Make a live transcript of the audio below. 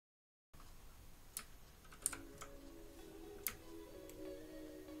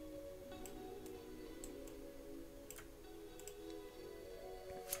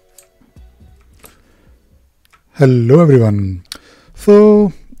Hello everyone.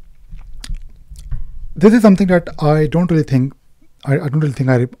 So this is something that I don't really think I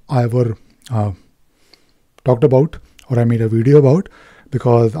ever talked about or I made a video about,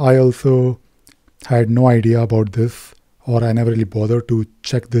 because I also had no idea about this, or I never really bothered to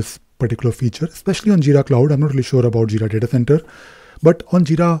check this particular feature, especially on Jira Cloud. I'm not really sure about Jira Data Center, but on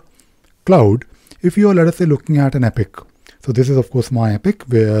Jira Cloud, if you are, let us say, looking at an epic. So this is of course my epic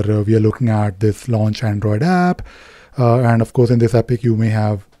where we are looking at this launch Android app, and of course in this epic you may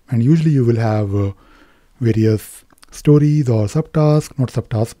have, and usually you will have various stories or subtasks, not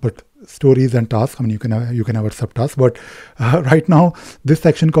subtasks, but stories and tasks. I mean, you can have a subtask, but right now this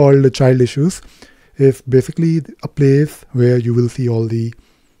section called child issues is basically a place where you will see all the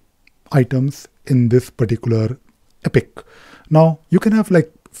items in this particular epic. Now you can have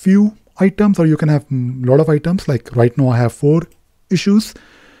like few items, or you can have a lot of items. Like right now I have 4 issues,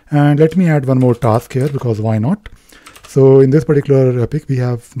 and let me add one more task here, because why not? So in this particular epic we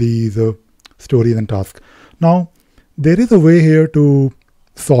have these stories and tasks. Now there is a way here to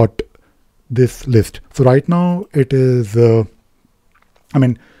sort this list. So right now it is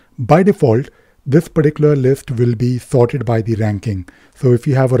by default this particular list will be sorted by the ranking. So if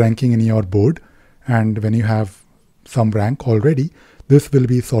you have a ranking in your board, and when you have some rank already, this will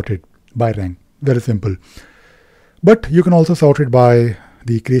be sorted by rank. Very simple. But you can also sort it by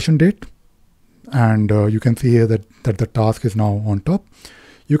the creation date, and you can see here that the task is now on top.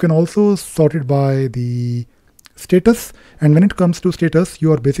 You can also sort it by the status, and when it comes to status,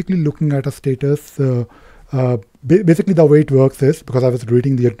 you are basically looking at a status. Basically the way it works is, because I was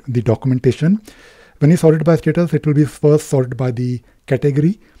reading the documentation, when you sort it by status, it will be first sorted by the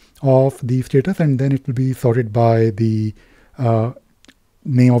category of the status, and then it will be sorted by the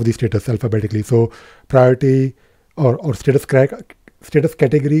name of the status alphabetically. So priority or status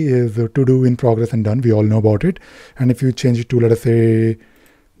category is to do, in progress, and done. We all know about it. And if you change it to, let us say,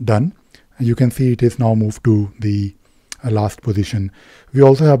 done, you can see it is now moved to the last position. We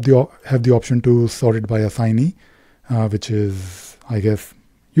also have the option to sort it by assignee, which is, I guess,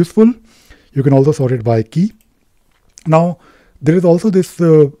 useful. You can also sort it by key. Now there is also this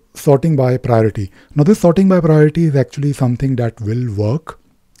sorting by priority. Now this sorting by priority is actually something that will work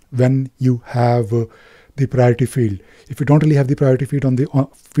when you have the priority field. If you don't really have the priority field on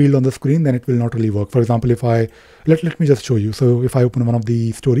the screen, then it will not really work. For example, if I let me just show you. So if I open one of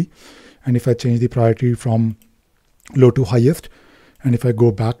the story, and if I change the priority from low to highest, and if I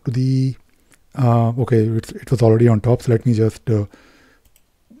go back to the okay, it was already on top. So let me just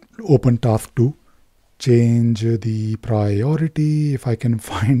open task 2. Change the priority. If I can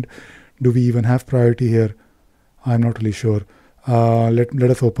find, do we even have priority here? I'm not really sure. Let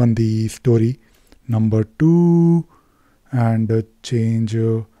us open the story number 2 and change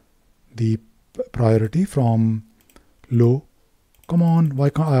the priority from low. Come on,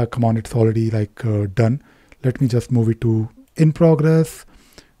 why can't come on? It's already like done. Let me just move it to in progress,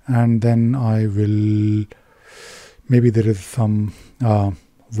 and then I will, maybe there is some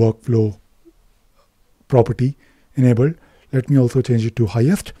workflow property enabled. Let me also change it to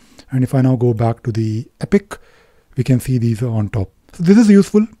highest, and if I now go back to the epic, we can see these are on top. So this is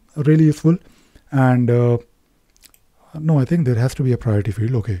useful, really useful. And no, I think there has to be a priority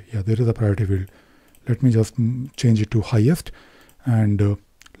field. Okay, yeah, there is a priority field. Let me just change it to highest, and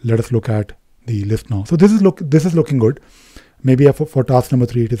let us look at the list now. So this is looking good. Maybe for task number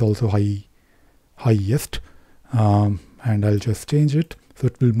 3 it is also highest, and I'll just change it so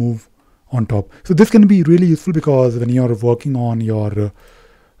it will move on top. So this can be really useful, because when you are working on your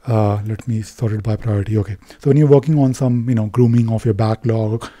let me sort it by priority. Okay, so when you're working on some grooming of your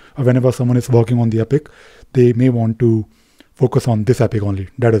backlog, or whenever someone is working on the epic, they may want to focus on this epic only,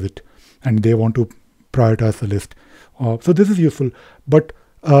 that is it, and they want to prioritize the list. So this is useful, but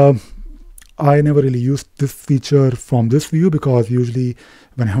I never really used this feature from this view, because usually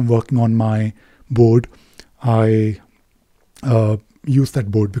when I'm working on my board, I use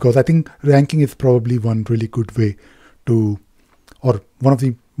that board, because I think ranking is probably one really good way to, or one of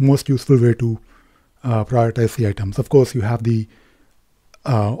the most useful way to prioritize the items. Of course, you have the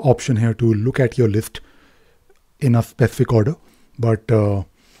option here to look at your list in a specific order, but you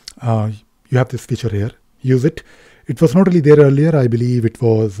have this feature here. Use it. It was not really there earlier. I believe it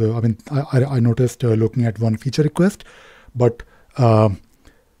was, I noticed looking at one feature request, but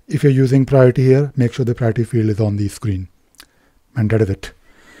if you're using priority here, make sure the priority field is on the screen. And that is it.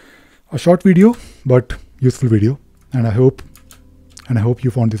 A short video, but useful video. And I hope you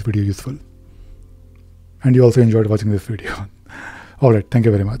found this video useful. And you also enjoyed watching this video. All right. Thank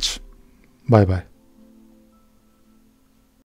you very much. Bye bye.